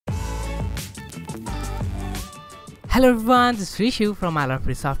Hello everyone, this is Rishu from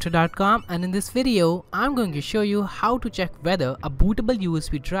ilovefreesoftware.com, and in this video I'm going to show you how to check whether a bootable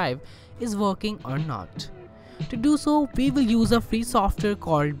USB drive is working or not. To do so, we will use a free software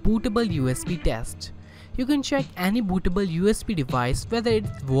called Bootable USB Test. You can check any bootable USB device whether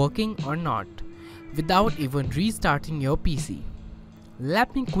it's working or not without even restarting your PC.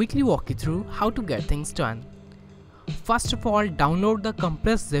 Let me quickly walk you through how to get things done. First of all, download the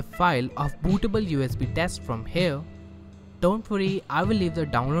compressed zip file of Bootable USB Test from here. Don't worry, I will leave the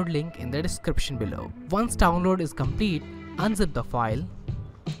download link in the description below. Once download is complete, unzip the file.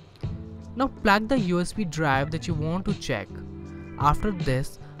 Now plug the USB drive that you want to check. After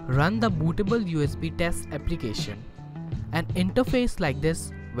this, run the Bootable USB Test application. An interface like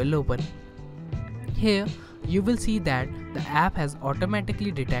this will open. Here, you will see that the app has automatically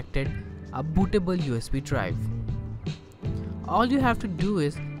detected a bootable USB drive. All you have to do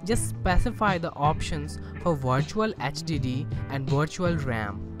is just specify the options for virtual HDD and virtual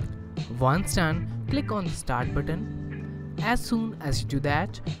RAM. Once done, click on the start button. As soon as you do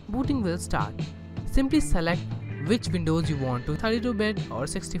that, booting will start. Simply select which Windows you want to, 32-bit or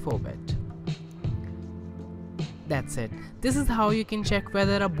 64-bit. That's it. This is how you can check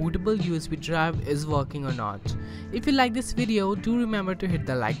whether a bootable USB drive is working or not. If you like this video, do remember to hit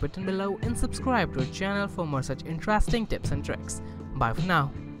the like button below and subscribe to our channel for more such interesting tips and tricks. Bye for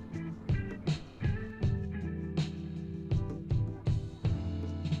now.